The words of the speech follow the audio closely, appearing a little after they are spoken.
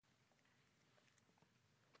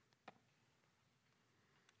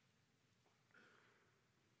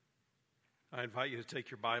I invite you to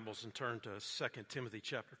take your Bibles and turn to 2 Timothy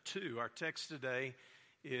chapter 2. Our text today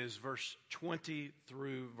is verse 20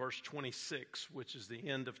 through verse 26, which is the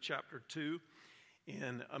end of chapter 2,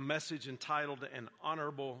 in a message entitled An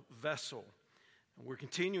Honorable Vessel. We're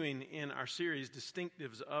continuing in our series,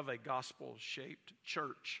 Distinctives of a Gospel-Shaped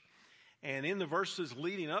Church. And in the verses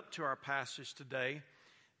leading up to our passage today,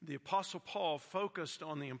 the Apostle Paul focused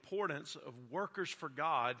on the importance of workers for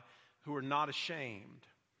God who are not ashamed.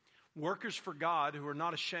 Workers for God who are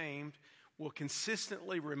not ashamed will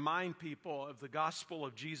consistently remind people of the gospel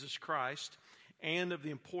of Jesus Christ and of the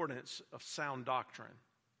importance of sound doctrine.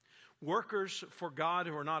 Workers for God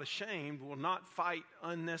who are not ashamed will not fight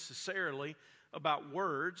unnecessarily about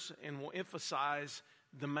words and will emphasize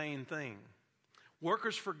the main thing.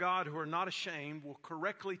 Workers for God who are not ashamed will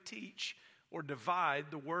correctly teach or divide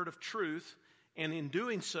the word of truth, and in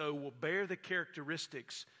doing so will bear the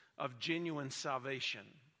characteristics of genuine salvation.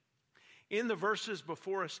 In the verses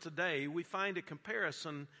before us today, we find a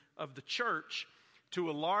comparison of the church to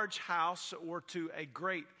a large house or to a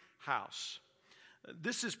great house.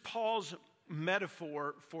 This is Paul's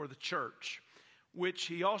metaphor for the church, which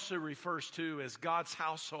he also refers to as God's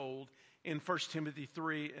household in 1 Timothy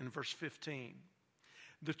 3 and verse 15.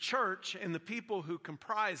 The church and the people who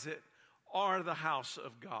comprise it are the house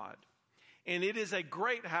of God. And it is a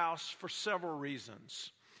great house for several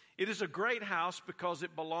reasons. It is a great house because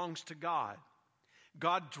it belongs to God.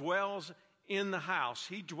 God dwells in the house.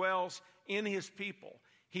 He dwells in His people.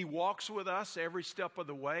 He walks with us every step of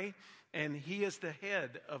the way, and He is the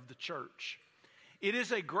head of the church. It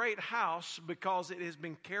is a great house because it has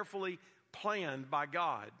been carefully planned by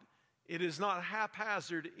God. It is not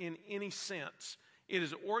haphazard in any sense. It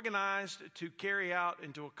is organized to carry out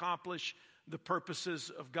and to accomplish the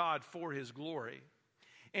purposes of God for His glory.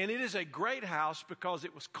 And it is a great house because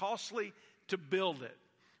it was costly to build it.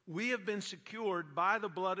 We have been secured by the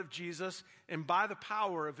blood of Jesus and by the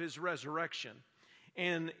power of His resurrection.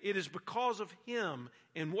 And it is because of Him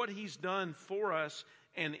and what He's done for us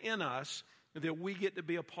and in us that we get to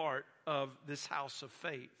be a part of this house of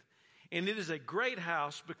faith. And it is a great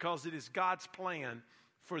house because it is God's plan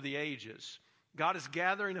for the ages. God is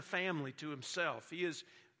gathering a family to Himself. He is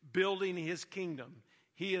building His kingdom.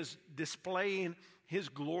 He is displaying His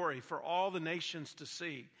glory for all the nations to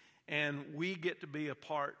see, and we get to be a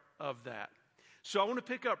part of that. So I want to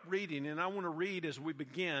pick up reading, and I want to read as we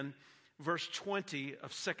begin verse 20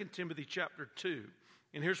 of 2 Timothy chapter 2.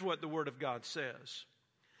 And here's what the Word of God says.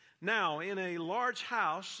 Now, in a large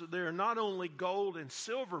house, there are not only gold and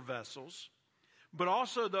silver vessels, but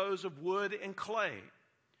also those of wood and clay,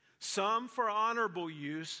 some for honorable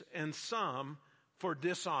use and some for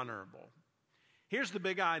dishonorable. Here's the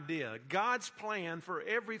big idea. God's plan for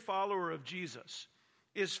every follower of Jesus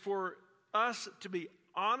is for us to be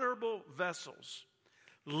honorable vessels,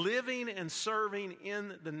 living and serving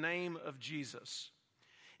in the name of Jesus.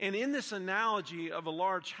 And in this analogy of a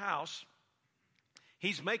large house,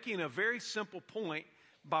 he's making a very simple point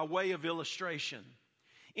by way of illustration.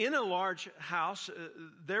 In a large house,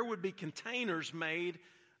 there would be containers made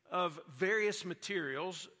of various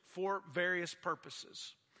materials for various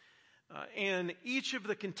purposes. And each of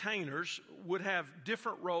the containers would have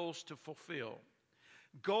different roles to fulfill.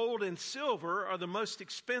 Gold and silver are the most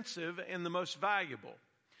expensive and the most valuable.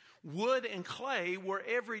 Wood and clay were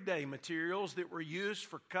everyday materials that were used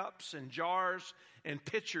for cups and jars and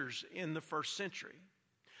pitchers in the first century.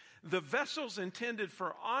 The vessels intended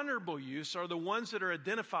for honorable use are the ones that are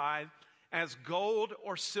identified as gold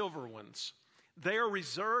or silver ones. They are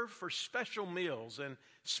reserved for special meals and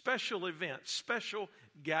special events, special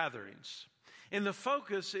gatherings. And the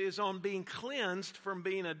focus is on being cleansed from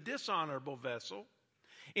being a dishonorable vessel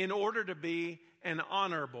in order to be an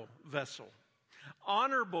honorable vessel.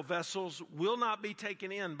 Honorable vessels will not be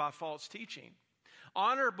taken in by false teaching.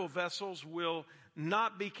 Honorable vessels will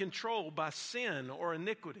not be controlled by sin or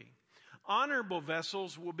iniquity. Honorable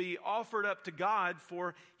vessels will be offered up to God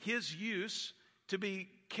for His use to be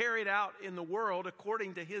carried out in the world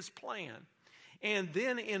according to His plan. And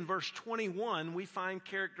then in verse 21, we find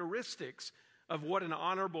characteristics of what an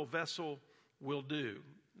honorable vessel will do.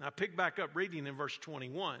 Now pick back up reading in verse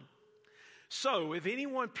 21. So if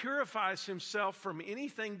anyone purifies himself from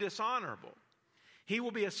anything dishonorable, he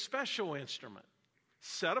will be a special instrument,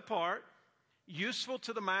 set apart, useful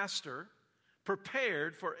to the master,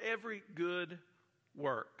 prepared for every good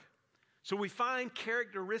work. So we find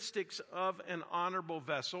characteristics of an honorable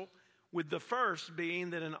vessel, with the first being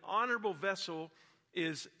that an honorable vessel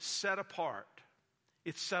is set apart.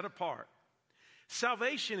 It's set apart.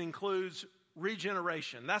 Salvation includes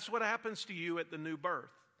regeneration. That's what happens to you at the new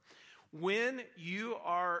birth. When you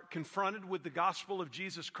are confronted with the gospel of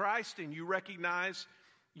Jesus Christ and you recognize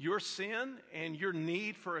your sin and your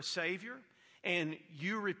need for a Savior, and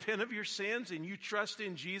you repent of your sins and you trust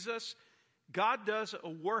in Jesus, God does a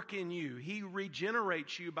work in you. He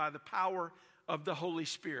regenerates you by the power of the Holy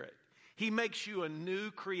Spirit. He makes you a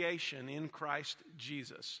new creation in Christ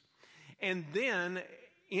Jesus. And then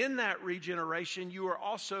in that regeneration, you are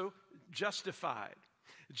also justified.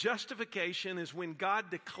 Justification is when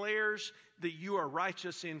God declares that you are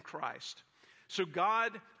righteous in Christ. So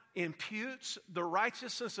God imputes the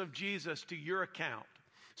righteousness of Jesus to your account,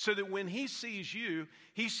 so that when He sees you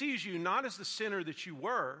not as the sinner that you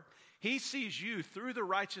were. He sees you through the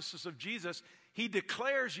righteousness of Jesus. He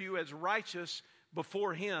declares you as righteous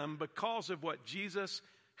before Him because of what Jesus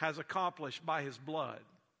has accomplished by His blood.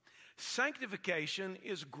 Sanctification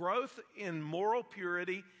is growth in moral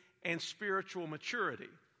purity and spiritual maturity.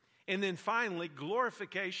 And then finally,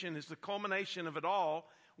 glorification is the culmination of it all,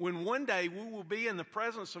 when one day we will be in the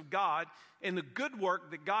presence of God, and the good work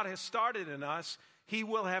that God has started in us, He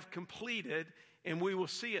will have completed, and we will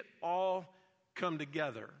see it all come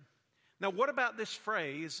together. Now, what about this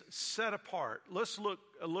phrase, set apart? Let's look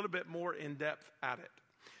a little bit more in depth at it.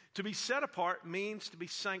 To be set apart means to be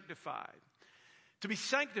sanctified. To be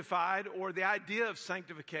sanctified, or the idea of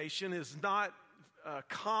sanctification, is not a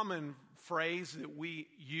common phrase that we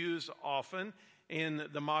use often in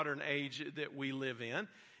the modern age that we live in,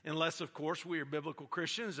 unless, of course, we are biblical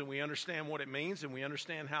Christians and we understand what it means and we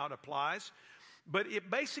understand how it applies. But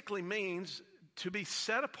it basically means to be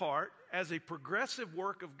set apart as a progressive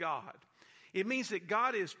work of God. It means that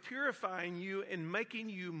God is purifying you and making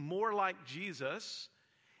you more like Jesus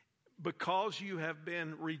because you have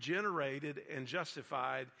been regenerated and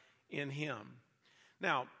justified in Him.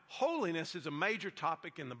 Now, holiness is a major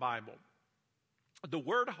topic in the Bible. The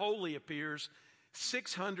word holy appears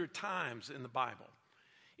 600 times in the Bible.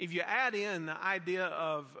 If you add in the idea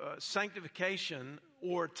of sanctification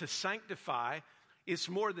or to sanctify, it's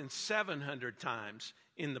more than 700 times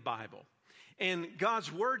in the Bible. And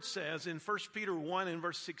God's word says in 1 Peter 1 and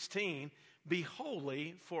verse 16, "Be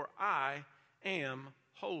holy, for I am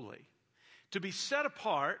holy." To be set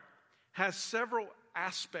apart has several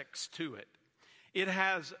aspects to it. It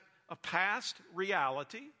has a past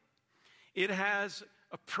reality, it has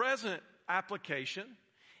a present application,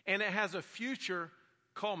 and it has a future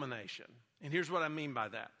culmination. And here's what I mean by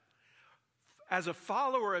that. As a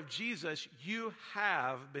follower of Jesus, you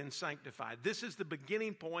have been sanctified. This is the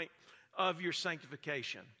beginning point of your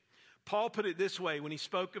sanctification. Paul put it this way when he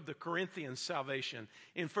spoke of the Corinthians' salvation.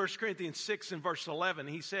 In 1 Corinthians 6 and verse 11,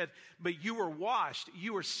 he said, "But you were washed,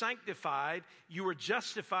 you were sanctified, you were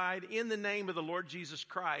justified in the name of the Lord Jesus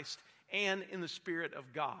Christ and in the Spirit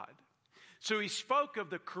of God." So he spoke of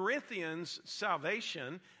the Corinthians'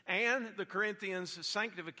 salvation and the Corinthians'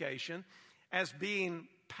 sanctification as being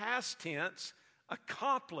past tense,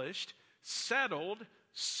 accomplished, settled,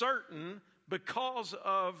 certain, because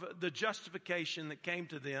of the justification that came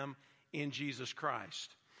to them in Jesus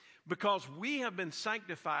Christ. Because we have been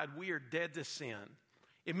sanctified, we are dead to sin.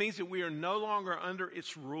 It means that we are no longer under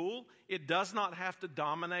its rule. It does not have to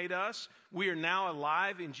dominate us. We are now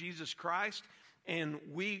alive in Jesus Christ, and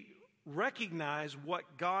we recognize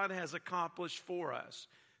what God has accomplished for us,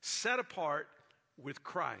 set apart with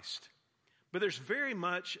Christ. But there's very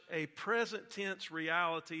much a present tense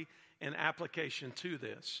reality and application to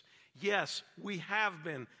this. Yes, we have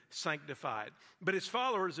been sanctified, but as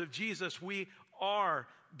followers of Jesus, we are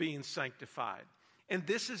being sanctified. And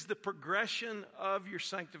this is the progression of your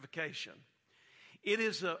sanctification. It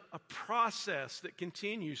is a process that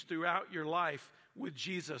continues throughout your life with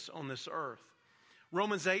Jesus on this earth.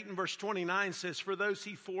 Romans 8 and verse 29 says, "For those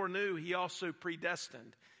He foreknew, He also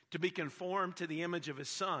predestined to be conformed to the image of His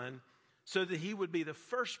Son, so that He would be the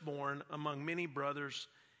firstborn among many brothers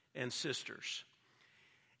and sisters."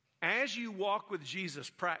 As you walk with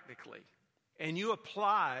Jesus practically, and you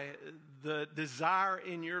apply the desire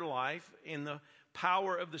in your life and the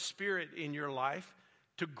power of the Spirit in your life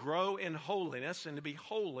to grow in holiness and to be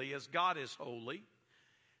holy as God is holy,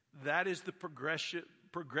 that is the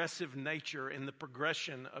progressive nature and the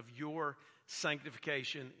progression of your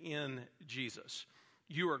sanctification in Jesus.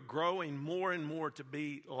 You are growing more and more to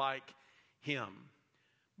be like Him.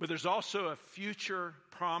 But there's also a future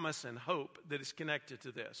promise and hope that is connected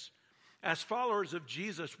to this. As followers of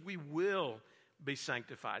Jesus, we will be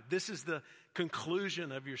sanctified. This is the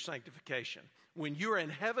conclusion of your sanctification. When you're in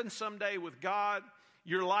heaven someday with God,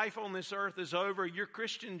 Your life on this earth is over. Your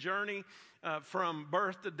Christian journey from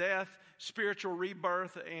birth to death, spiritual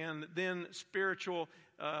rebirth, and then spiritual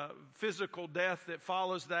physical death that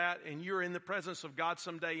follows that, and you're in the presence of God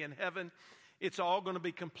someday in heaven, it's all going to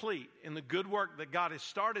be complete. And the good work that God has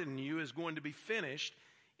started in you is going to be finished,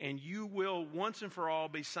 and you will once and for all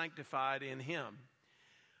be sanctified in Him.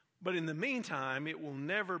 But in the meantime, it will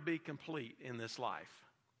never be complete in this life.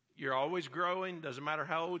 You're always growing. Doesn't matter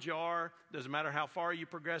how old you are. Doesn't matter how far you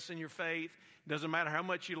progress in your faith. Doesn't matter how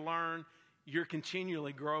much you learn. You're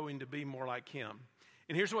continually growing to be more like Him.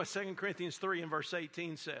 And here's what 2 Corinthians 3 and verse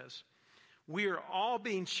 18 says. We are all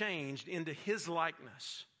being changed into His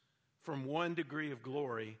likeness from one degree of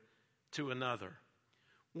glory to another.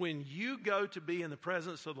 When you go to be in the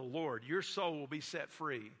presence of the Lord, your soul will be set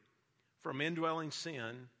free from indwelling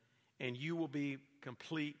sin, and you will be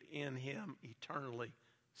complete in Him eternally.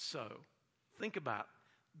 So, think about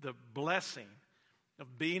the blessing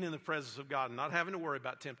of being in the presence of God, not having to worry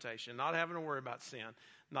about temptation, not having to worry about sin,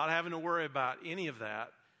 not having to worry about any of that,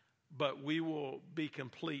 but we will be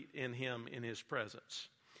complete in Him in His presence.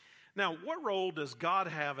 Now, what role does God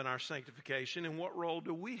have in our sanctification, and what role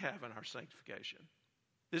do we have in our sanctification?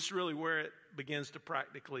 This is really where it begins to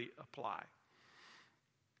practically apply.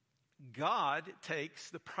 God takes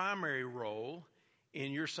the primary role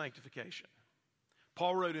in your sanctification.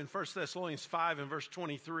 Paul wrote in 1 Thessalonians 5 and verse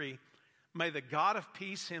 23, may the God of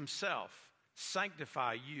peace Himself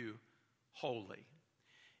sanctify you wholly.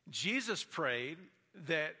 Jesus prayed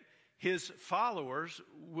that His followers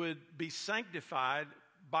would be sanctified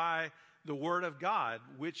by the Word of God,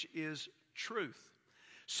 which is truth.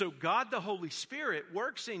 So God the Holy Spirit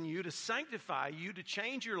works in you to sanctify you, to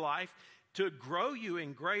change your life, to grow you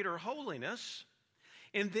in greater holiness.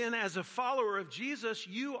 And then as a follower of Jesus,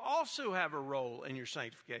 you also have a role in your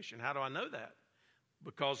sanctification. How do I know that?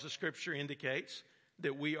 Because the Scripture indicates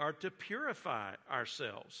that we are to purify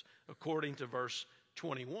ourselves, according to verse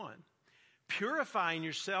 21. Purifying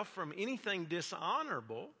yourself from anything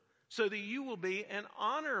dishonorable so that you will be an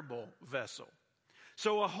honorable vessel.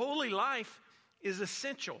 So a holy life is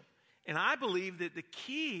essential. And I believe that the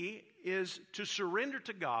key is to surrender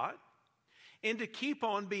to God and to keep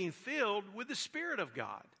on being filled with the Spirit of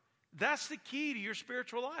God. That's the key to your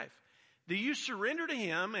spiritual life. Do you surrender to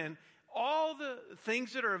Him and all the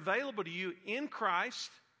things that are available to you in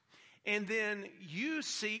Christ, and then you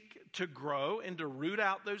seek to grow and to root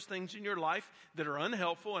out those things in your life that are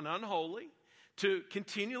unhelpful and unholy, to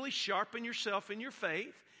continually sharpen yourself in your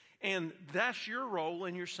faith, and that's your role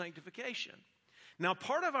in your sanctification. Now,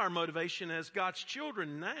 part of our motivation as God's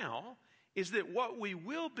children now is that what we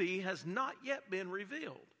will be has not yet been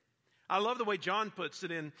revealed. I love the way John puts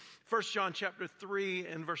it in 1 John chapter 3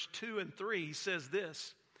 and verse 2 and 3. He says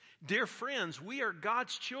this, dear friends, we are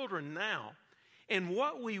God's children now, and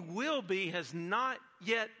what we will be has not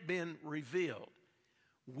yet been revealed.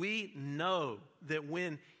 We know that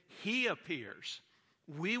when He appears,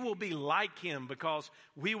 we will be like Him because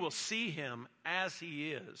we will see Him as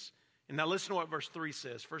He is. And now listen to what verse 3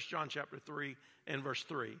 says, 1 John chapter 3 and verse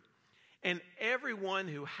 3. And everyone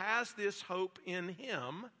who has this hope in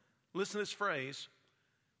Him, listen to this phrase,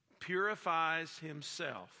 purifies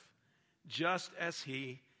himself just as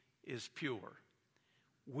He is pure.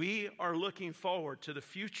 We are looking forward to the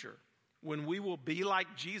future when we will be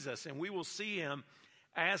like Jesus and we will see Him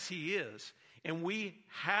as He is. And we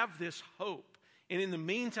have this hope. And in the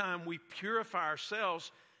meantime, we purify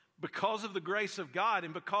ourselves because of the grace of God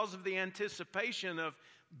and because of the anticipation of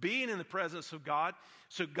being in the presence of God.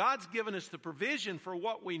 So God's given us the provision for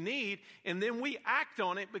what we need, and then we act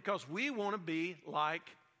on it because we want to be like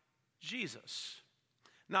Jesus.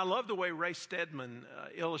 Now, I love the way Ray Stedman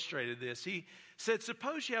illustrated this. He said,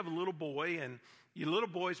 suppose you have a little boy, and your little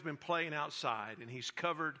boy's been playing outside, and he's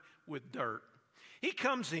covered with dirt. He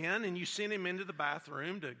comes in, and you send him into the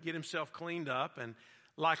bathroom to get himself cleaned up, and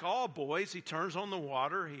like all boys, he turns on the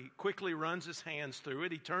water. He quickly runs his hands through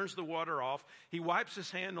it. He turns the water off. He wipes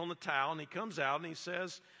his hand on the towel, and he comes out, and he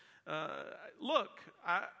says, look,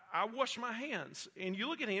 I washed my hands. And you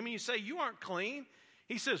look at him, and you say, you aren't clean.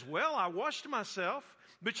 He says, well, I washed myself.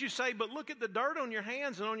 But you say, but look at the dirt on your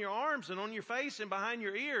hands and on your arms and on your face and behind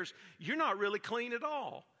your ears. You're not really clean at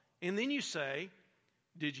all. And then you say,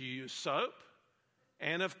 did you use soap?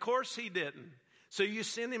 And of course he didn't. So you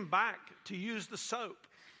send him back to use the soap.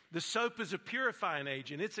 The soap is a purifying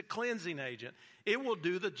agent. It's a cleansing agent. It will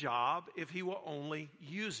do the job if he will only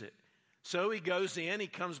use it. So he goes in, he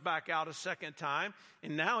comes back out a second time,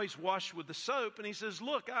 and now he's washed with the soap, and he says,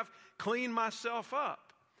 look, I've cleaned myself up.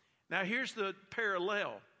 Now here's the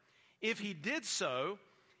parallel. If he did so,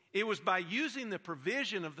 It was by using the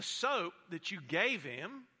provision of the soap that you gave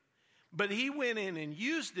him, but he went in and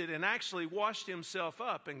used it and actually washed himself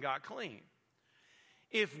up and got clean.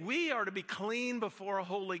 If we are to be clean before a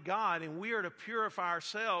holy God and we are to purify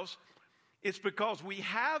ourselves, it's because we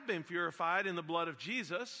have been purified in the blood of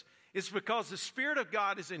Jesus. It's because the Spirit of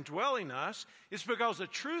God is indwelling us. It's because the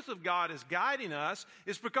truth of God is guiding us.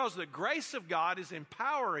 It's because the grace of God is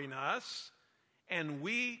empowering us. And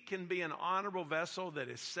we can be an honorable vessel that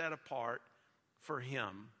is set apart for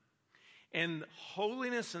Him. And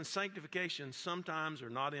holiness and sanctification sometimes are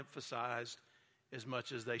not emphasized as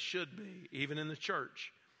much as they should be, even in the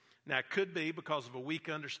church. Now, it could be because of a weak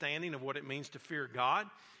understanding of what it means to fear God.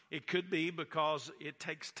 It could be because it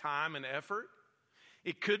takes time and effort.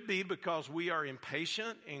 It could be because we are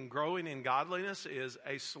impatient and growing in godliness is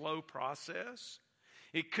a slow process.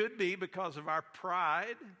 It could be because of our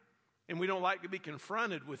pride and we don't like to be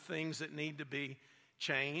confronted with things that need to be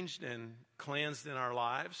changed and cleansed in our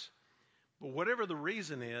lives. But whatever the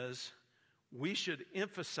reason is, we should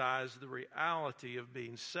emphasize the reality of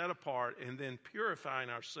being set apart and then purifying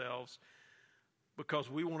ourselves because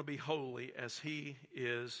we want to be holy as He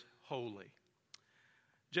is holy.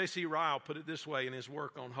 J.C. Ryle put it this way in his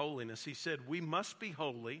work on holiness. He said, "We must be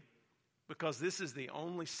holy because this is the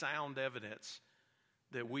only sound evidence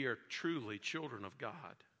that we are truly children of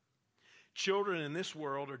God." Children in this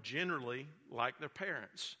world are generally like their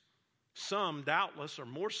parents. Some, doubtless, are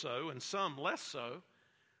more so, and some less so.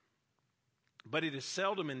 But it is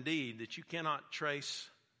seldom indeed that you cannot trace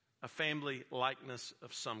a family likeness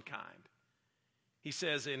of some kind. He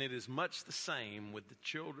says, and it is much the same with the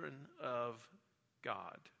children of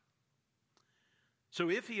God. So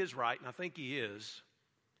if he is right, and I think he is,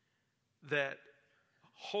 that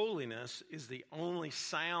holiness is the only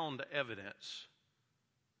sound evidence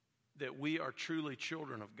that we are truly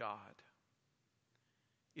children of God,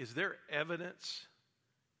 is there evidence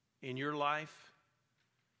in your life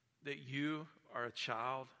that you are a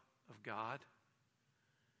child of God?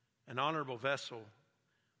 An honorable vessel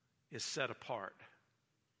is set apart.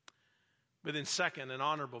 But then second, an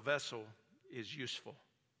honorable vessel is useful.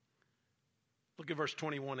 Look at verse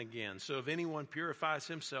 21 again. So if anyone purifies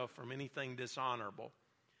himself from anything dishonorable,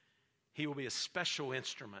 he will be a special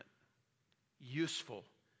instrument, useful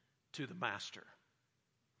to the master.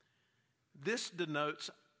 This denotes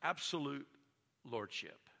absolute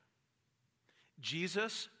lordship.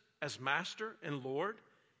 Jesus, as master and Lord,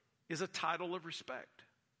 is a title of respect.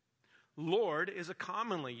 Lord is a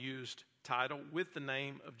commonly used title with the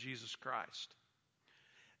name of Jesus Christ.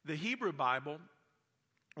 The Hebrew Bible,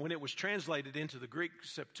 when it was translated into the Greek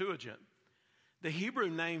Septuagint, the Hebrew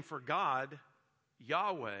name for God,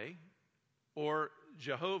 Yahweh, or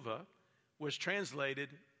Jehovah, was translated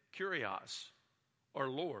Kyrios, or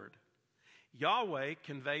Lord. Yahweh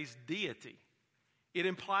conveys deity. It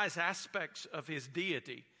implies aspects of His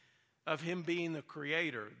deity, of Him being the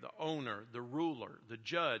creator, the owner, the ruler, the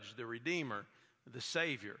judge, the redeemer, the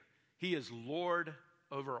savior. He is Lord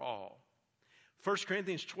over all. 1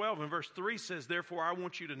 Corinthians 12 and verse 3 says, "Therefore I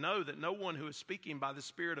want you to know that no one who is speaking by the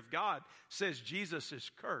Spirit of God says Jesus is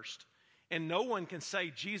cursed, and no one can say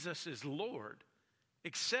Jesus is Lord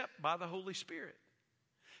except by the Holy Spirit."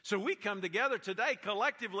 So we come together today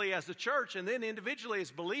collectively as the church and then individually as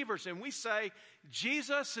believers, and we say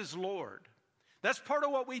Jesus is Lord. That's part of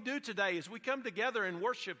what we do today is we come together in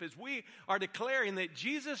worship as we are declaring that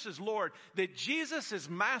Jesus is Lord, that Jesus is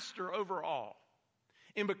master over all.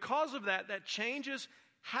 And because of that, that changes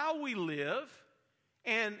how we live,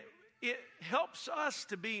 and it helps us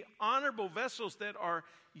to be honorable vessels that are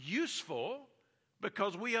useful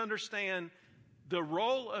because we understand the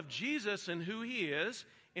role of Jesus and who He is,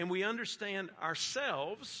 and we understand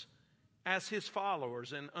ourselves as His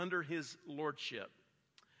followers and under His lordship.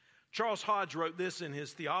 Charles Hodge wrote this in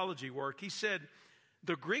his theology work. He said,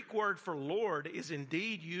 "The Greek word for Lord is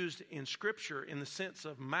indeed used in Scripture in the sense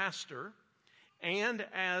of master and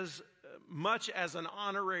as much as an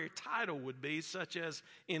honorary title would be, such as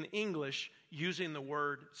in English using the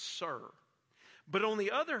word sir. But on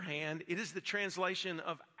the other hand, it is the translation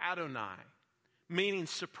of Adonai, meaning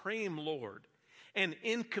supreme Lord, an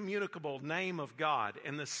incommunicable name of God,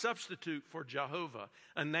 and the substitute for Jehovah,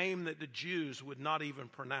 a name that the Jews would not even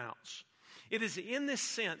pronounce. It is in this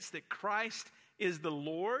sense that Christ is the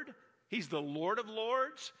Lord. He's the Lord of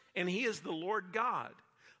lords, and He is the Lord God.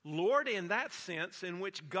 Lord in that sense in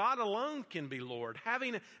which God alone can be Lord,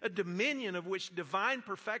 having a dominion of which divine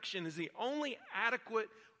perfection is the only adequate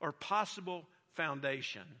or possible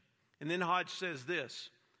foundation. And then Hodge says this,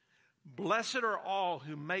 "Blessed are all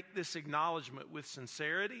who make this acknowledgement with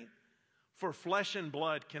sincerity, For flesh and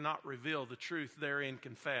blood cannot reveal the truth therein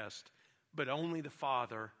confessed, but only the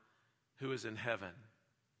Father who is in heaven.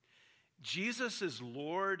 Jesus is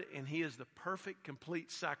Lord, and he is the perfect,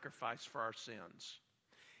 complete sacrifice for our sins.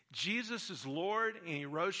 Jesus is Lord, and he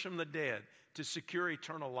rose from the dead to secure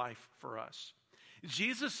eternal life for us.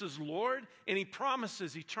 Jesus is Lord, and he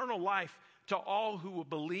promises eternal life to all who will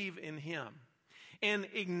believe in him. And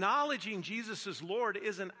acknowledging Jesus as Lord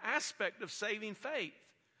is an aspect of saving faith.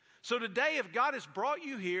 So today, if God has brought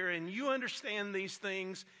you here and you understand these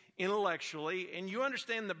things intellectually and you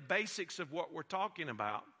understand the basics of what we're talking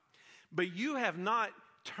about, but you have not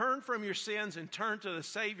turned from your sins and turned to the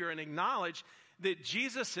Savior and acknowledged that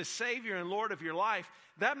Jesus is Savior and Lord of your life,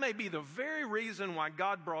 that may be the very reason why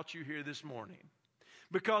God brought you here this morning.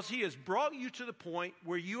 Because he has brought you to the point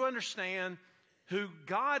where you understand who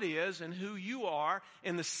God is and who you are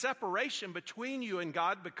and the separation between you and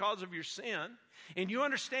God because of your sin. And you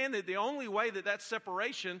understand that the only way that that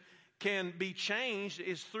separation can be changed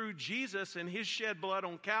is through Jesus and his shed blood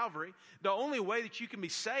on Calvary. The only way that you can be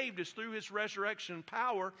saved is through his resurrection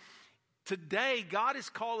power. Today, God is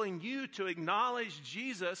calling you to acknowledge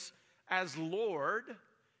Jesus as Lord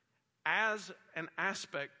as an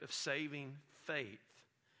aspect of saving faith.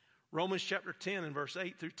 Romans chapter 10 and verse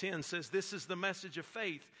 8 through 10 says, this is the message of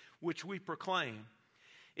faith which we proclaim.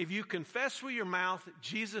 If you confess with your mouth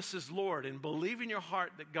Jesus is Lord and believe in your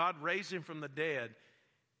heart that God raised him from the dead,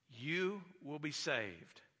 you will be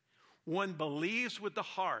saved. One believes with the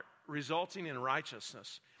heart, resulting in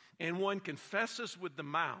righteousness, and one confesses with the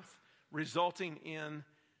mouth, resulting in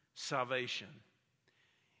salvation.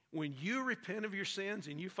 When you repent of your sins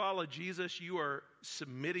and you follow Jesus, you are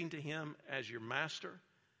submitting to him as your master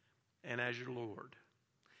and as your Lord.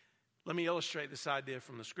 Let me illustrate this idea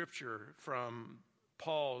from the scripture from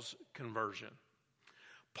Paul's conversion.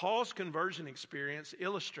 Paul's conversion experience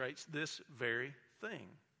illustrates this very thing.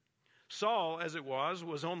 Saul, as it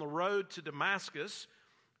was on the road to Damascus,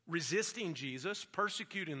 resisting Jesus,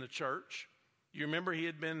 persecuting the church. You remember he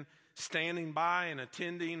had been standing by and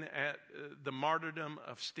attending at the martyrdom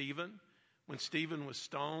of Stephen, when Stephen was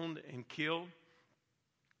stoned and killed.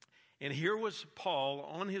 And here was Paul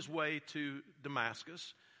on his way to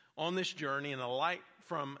Damascus on this journey, and a light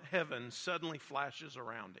from heaven suddenly flashes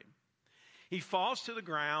around him. He falls to the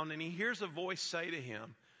ground and he hears a voice say to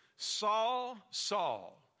him, Saul,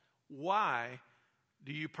 Saul, why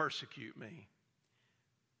do you persecute me?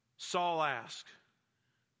 Saul asked,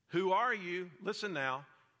 who are you? Listen now.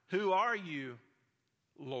 Who are you,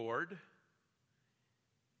 Lord?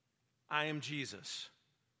 I am Jesus,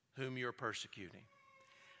 whom you are persecuting.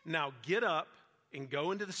 Now get up and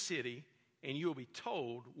go into the city, and you will be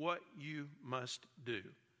told what you must do.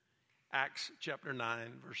 Acts chapter 9,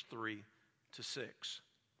 verse 3 to 6.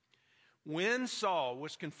 When Saul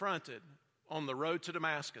was confronted on the road to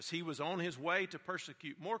Damascus, he was on his way to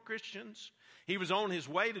persecute more Christians. He was on his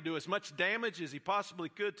way to do as much damage as he possibly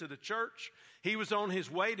could to the church. He was on his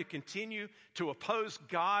way to continue to oppose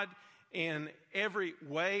God in every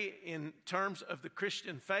way in terms of the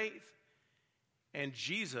Christian faith. And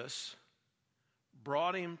Jesus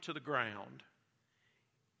brought him to the ground.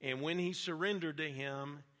 And when he surrendered to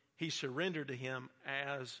him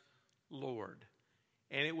as Lord.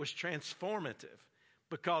 And it was transformative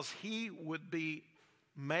because he would be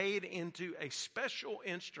made into a special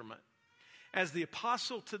instrument as the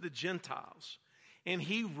apostle to the Gentiles. And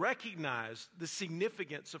he recognized the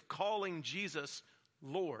significance of calling Jesus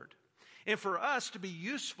Lord. And for us to be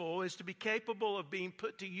useful is to be capable of being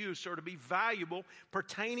put to use or to be valuable,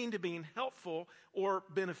 pertaining to being helpful or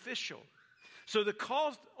beneficial. So the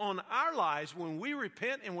call on our lives when we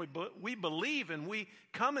repent and we believe and we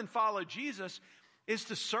come and follow Jesus is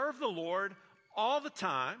to serve the Lord all the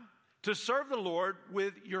time, to serve the Lord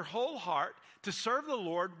with your whole heart, to serve the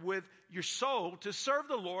Lord with your soul, to serve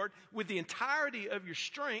the Lord with the entirety of your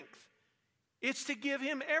strength. It's to give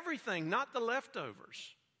him everything, not the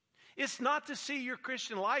leftovers. It's not to see your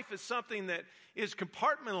Christian life as something that is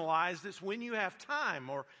compartmentalized. It's when you have time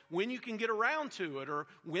or when you can get around to it or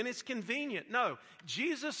when it's convenient. No,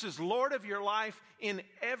 Jesus is Lord of your life in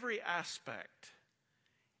every aspect.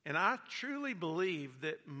 And I truly believe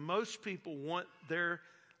that most people want their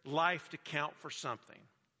life to count for something.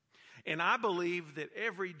 And I believe that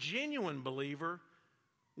every genuine believer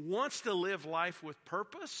wants to live life with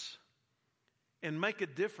purpose and make a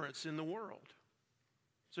difference in the world.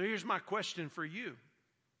 So here's my question for you.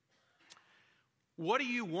 What do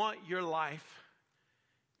you want your life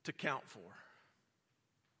to count for?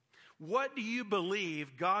 What do you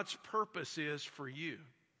believe God's purpose is for you?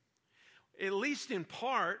 At least in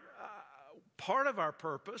part of our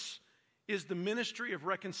purpose is the ministry of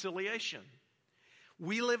reconciliation.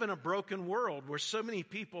 We live in a broken world where so many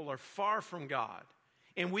people are far from God.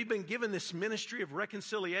 And we've been given this ministry of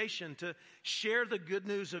reconciliation to share the good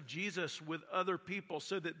news of Jesus with other people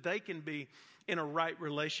so that they can be in a right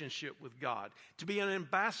relationship with God, to be an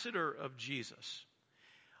ambassador of Jesus.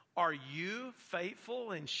 Are you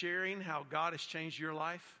faithful in sharing how God has changed your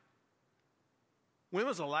life? When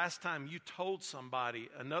was the last time you told somebody,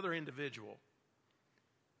 another individual,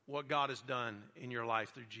 what God has done in your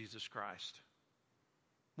life through Jesus Christ?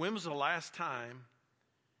 When was the last time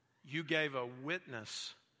you gave a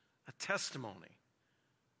witness, a testimony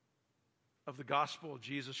of the gospel of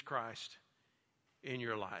Jesus Christ in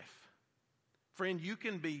your life? Friend, you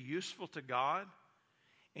can be useful to God,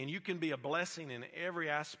 and you can be a blessing in every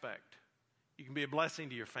aspect. You can be a blessing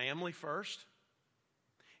to your family first.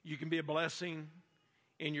 You can be a blessing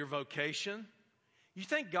in your vocation. You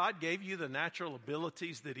think God gave you the natural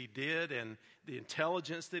abilities that He did and the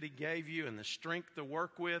intelligence that He gave you and the strength to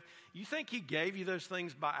work with? You think He gave you those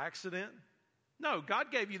things by accident? No, God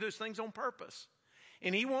gave you those things on purpose.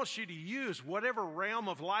 And He wants you to use whatever realm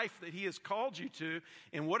of life that He has called you to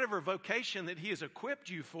and whatever vocation that He has equipped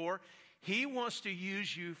you for. He wants to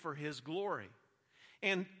use you for His glory.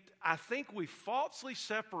 And I think we falsely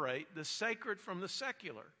separate the sacred from the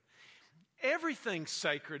secular. Everything's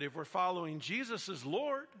sacred if we're following Jesus as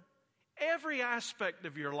Lord. Every aspect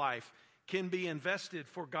of your life can be invested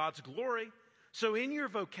for God's glory. So in your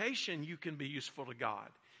vocation, you can be useful to God.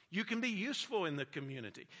 You can be useful in the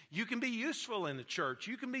community. You can be useful in the church.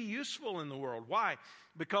 You can be useful in the world. Why?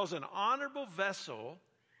 Because an honorable vessel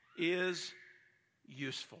is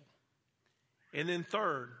useful. And then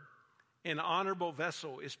third, an honorable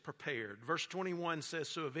vessel is prepared. Verse 21 says,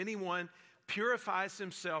 so if anyone purifies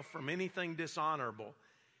himself from anything dishonorable,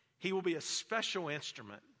 he will be a special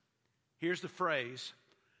instrument. Here's the phrase,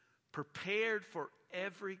 prepared for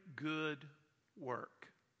every good work.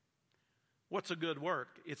 What's a good work?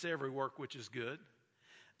 It's every work which is good.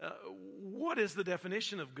 What is the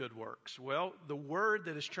definition of good works? Well, the word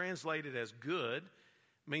that is translated as good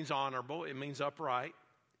means honorable. It means upright.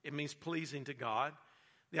 It means pleasing to God.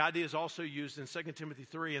 The idea is also used in 2 Timothy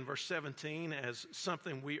 3 and verse 17 as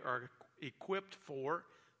something we are equipped for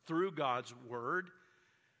through God's word.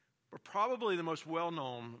 But probably the most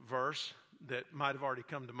well-known verse that might have already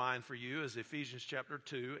come to mind for you is Ephesians chapter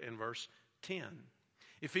 2 and verse 10.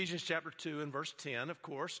 Ephesians chapter 2 and verse 10, of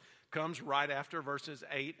course, comes right after verses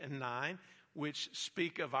 8 and 9, which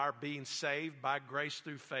speak of our being saved by grace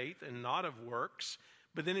through faith and not of works.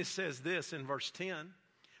 But then it says this in verse 10,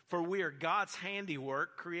 for we are God's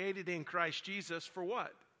handiwork created in Christ Jesus for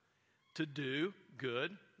what? To do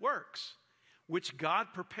good works, which God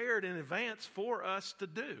prepared in advance for us to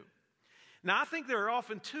do. Now, I think there are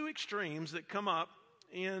often two extremes that come up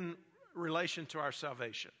in relation to our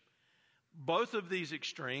salvation. Both of these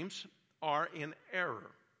extremes are in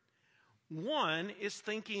error. One is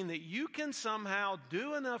thinking that you can somehow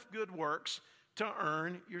do enough good works to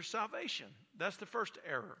earn your salvation. That's the first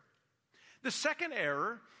error. The second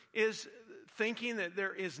error is thinking that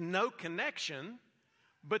there is no connection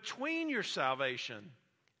between your salvation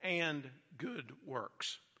and good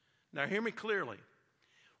works. Now, hear me clearly.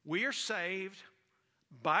 We are saved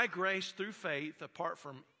by grace through faith apart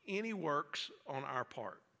from any works on our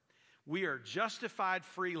part. We are justified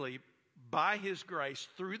freely by His grace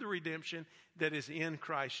through the redemption that is in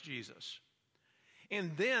Christ Jesus.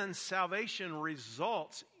 And then salvation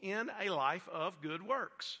results in a life of good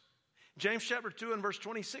works. James chapter 2 and verse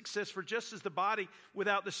 26 says, for just as the body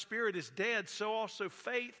without the spirit is dead, so also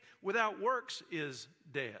faith without works is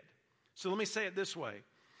dead. So let me say it this way.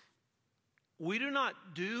 We do not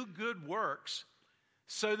do good works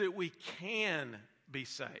so that we can be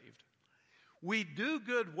saved. We do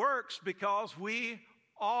good works because we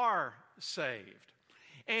are saved.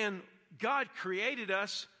 And God created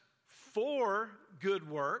us for good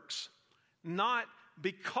works, not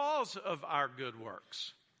because of our good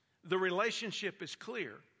works. The relationship is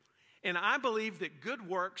clear. And I believe that good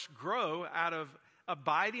works grow out of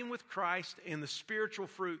abiding with Christ and the spiritual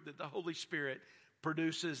fruit that the Holy Spirit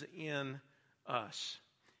produces in us.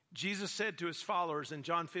 Jesus said to His followers in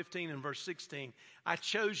John 15 and verse 16, I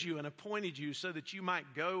chose you and appointed you so that you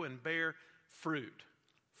might go and bear fruit.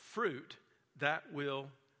 Fruit that will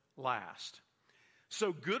last.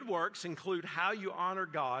 So good works include how you honor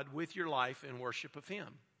God with your life in worship of Him.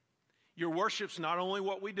 Your worship's not only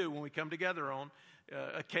what we do when we come together on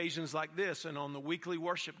occasions like this and on the weekly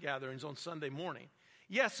worship gatherings on Sunday morning.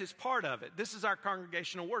 Yes, it's part of it. This is our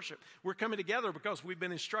congregational worship. We're coming together because we've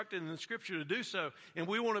been instructed in the Scripture to do so, and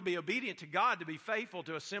we want to be obedient to God, to be faithful,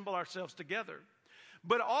 to assemble ourselves together.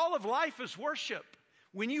 But all of life is worship.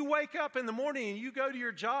 When you wake up in the morning and you go to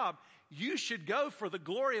your job, you should go for the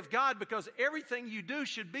glory of God, because everything you do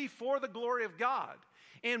should be for the glory of God.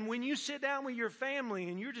 And when you sit down with your family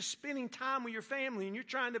and you're just spending time with your family and you're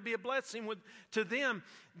trying to be a blessing to them,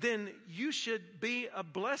 then you should be a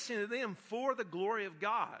blessing to them for the glory of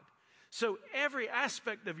God. So every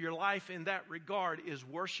aspect of your life in that regard is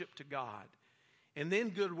worship to God. And then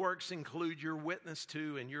good works include your witness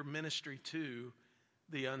to and your ministry to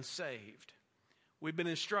the unsaved. We've been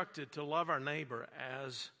instructed to love our neighbor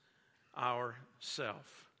as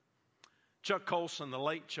ourself. Chuck Colson, the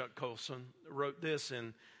late Chuck Colson, wrote this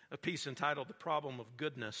in a piece entitled The Problem of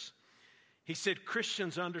Goodness. He said,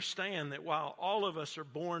 Christians understand that while all of us are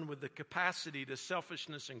born with the capacity to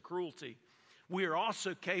selfishness and cruelty, we are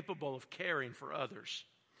also capable of caring for others.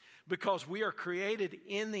 Because we are created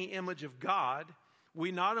in the image of God,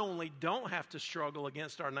 we not only don't have to struggle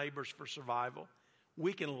against our neighbors for survival,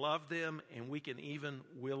 we can love them and we can even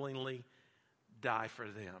willingly die for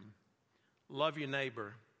them. Love your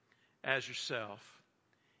neighbor as yourself.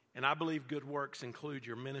 And I believe good works include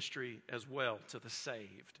your ministry as well to the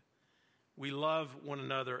saved. We love one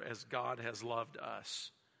another as God has loved us.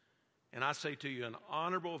 And I say to you, an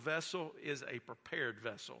honorable vessel is a prepared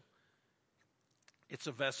vessel. It's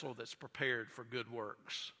a vessel that's prepared for good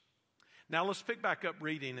works. Now let's pick back up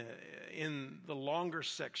reading in the longer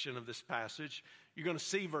section of this passage. You're going to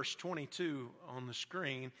see verse 22 on the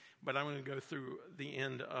screen, but I'm going to go through the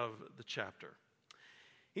end of the chapter.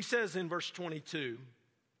 He says in verse 22,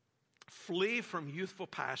 flee from youthful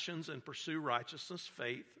passions and pursue righteousness,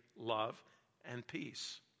 faith, love, and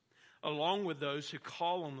peace, along with those who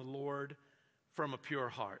call on the Lord from a pure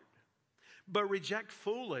heart. But reject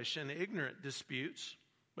foolish and ignorant disputes,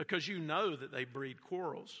 because you know that they breed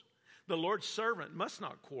quarrels. The Lord's servant must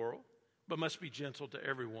not quarrel, but must be gentle to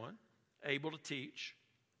everyone, able to teach,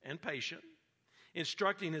 and patient,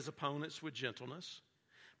 instructing his opponents with gentleness.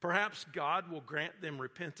 Perhaps God will grant them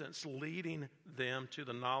repentance, leading them to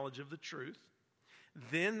the knowledge of the truth.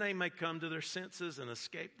 Then they may come to their senses and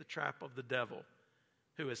escape the trap of the devil,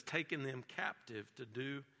 who has taken them captive to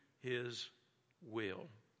do his will.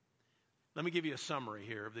 Let me give you a summary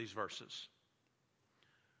here of these verses.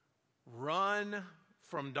 Run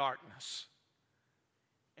from darkness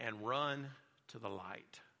and run to the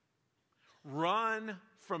light. Run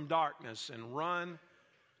from darkness and run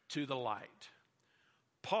to the light.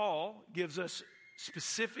 Paul gives us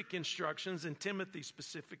specific instructions, and Timothy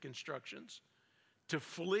specific instructions, to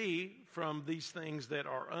flee from these things that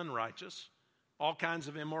are unrighteous, all kinds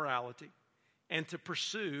of immorality, and to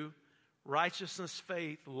pursue righteousness,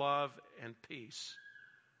 faith, love, and peace,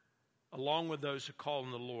 along with those who call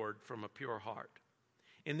on the Lord from a pure heart.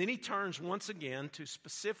 And then he turns once again to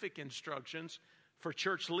specific instructions for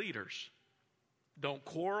church leaders. Don't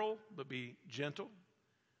quarrel, but be gentle.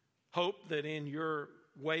 Hope that in your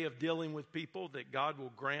way of dealing with people that God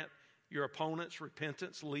will grant your opponents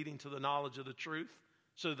repentance, leading to the knowledge of the truth,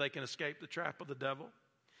 so that they can escape the trap of the devil.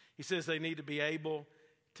 He says they need to be able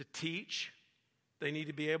to teach. They need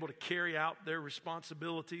to be able to carry out their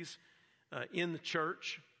responsibilities in the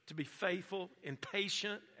church, to be faithful and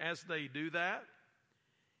patient as they do that.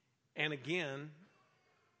 And again,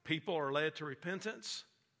 people are led to repentance,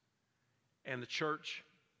 and the church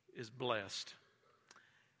is blessed.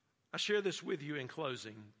 I share this with you in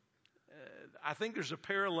closing. I think there's a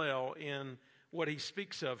parallel in what he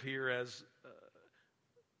speaks of here as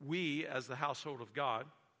we, as the household of God,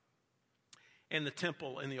 and the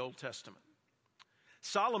temple in the Old Testament.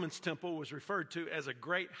 Solomon's temple was referred to as a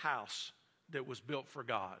great house that was built for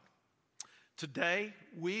God. Today,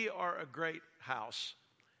 we are a great house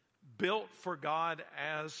built for God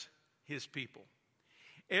as his people.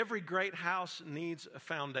 Every great house needs a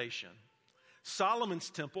foundation. Solomon's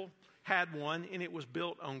temple had one, and it was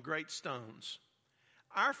built on great stones.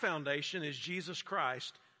 Our foundation is Jesus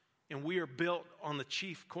Christ, and we are built on the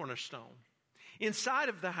chief cornerstone. Inside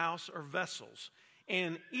of the house are vessels,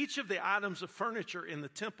 and each of the items of furniture in the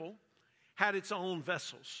temple had its own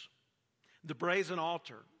vessels. The brazen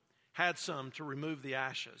altar had some to remove the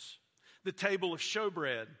ashes. The table of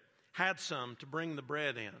showbread had some to bring the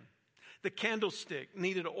bread in. The candlestick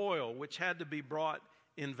needed oil, which had to be brought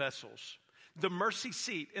in vessels. The mercy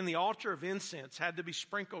seat and the altar of incense had to be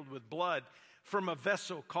sprinkled with blood from a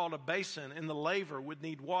vessel called a basin, and the laver would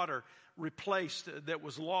need water replaced that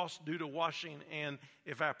was lost due to washing and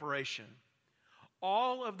evaporation.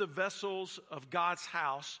 All of the vessels of God's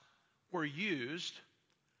house were used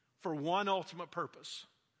for one ultimate purpose.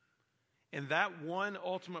 And that one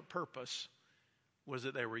ultimate purpose was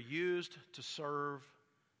that they were used to serve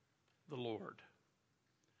the Lord.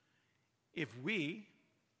 If we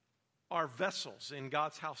are vessels in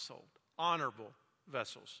God's household, honorable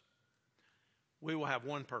vessels, we will have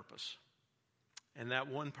one purpose. And that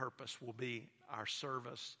one purpose will be our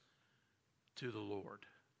service to the Lord.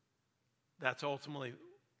 That's ultimately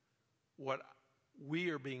what we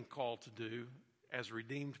are being called to do as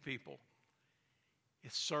redeemed people,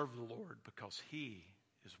 is serve the Lord because He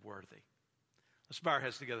is worthy. Let's bow our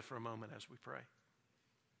heads together for a moment as we pray.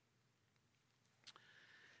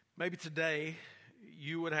 Maybe today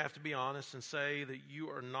you would have to be honest and say that you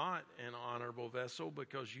are not an honorable vessel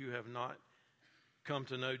because you have not come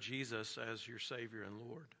to know Jesus as your Savior and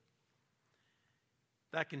Lord.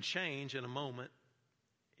 That can change in a moment.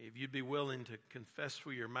 If you'd be willing to confess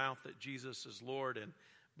with your mouth that Jesus is Lord and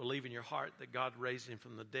believe in your heart that God raised Him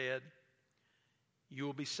from the dead, you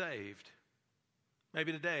will be saved.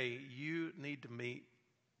 Maybe today you need to meet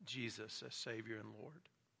Jesus as Savior and Lord.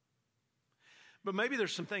 But maybe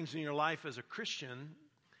there's some things in your life as a Christian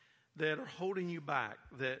that are holding you back,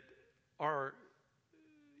 that are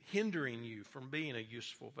hindering you from being a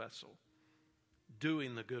useful vessel,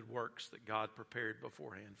 doing the good works that God prepared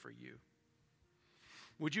beforehand for you.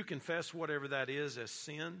 Would you confess whatever that is as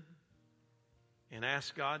sin and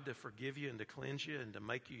ask God to forgive you and to cleanse you and to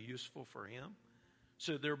make you useful for Him,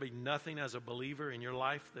 so there will be nothing as a believer in your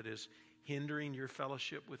life that is hindering your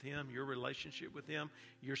fellowship with Him, your relationship with Him,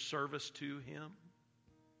 your service to Him?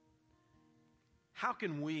 How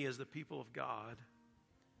can we as the people of God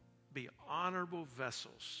be honorable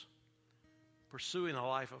vessels pursuing a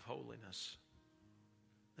life of holiness?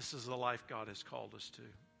 This is the life God has called us to.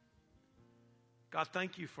 God,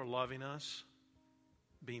 thank You for loving us,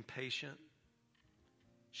 being patient,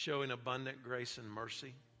 showing abundant grace and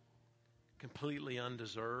mercy, completely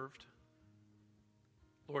undeserved.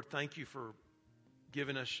 Lord, thank You for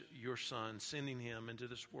giving us Your Son, sending Him into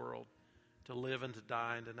this world to live and to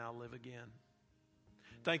die and to now live again.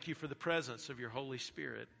 Thank You for the presence of Your Holy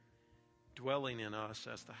Spirit dwelling in us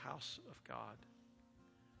as the house of God.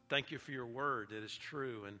 Thank You for Your word that is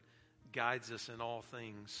true and guides us in all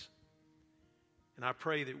things. And I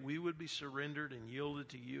pray that we would be surrendered and yielded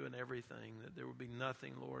to You in everything, that there would be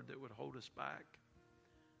nothing, Lord, that would hold us back.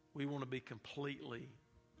 We want to be completely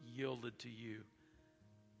yielded to You,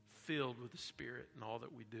 filled with the Spirit in all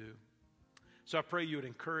that we do. So I pray You would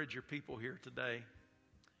encourage Your people here today.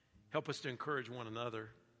 Help us to encourage one another.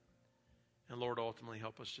 And Lord, ultimately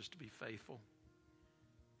help us just to be faithful.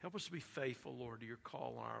 Help us to be faithful, Lord, to Your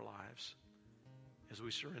call on our lives as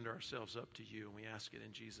we surrender ourselves up to You. And we ask it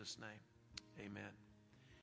in Jesus' name. Amen.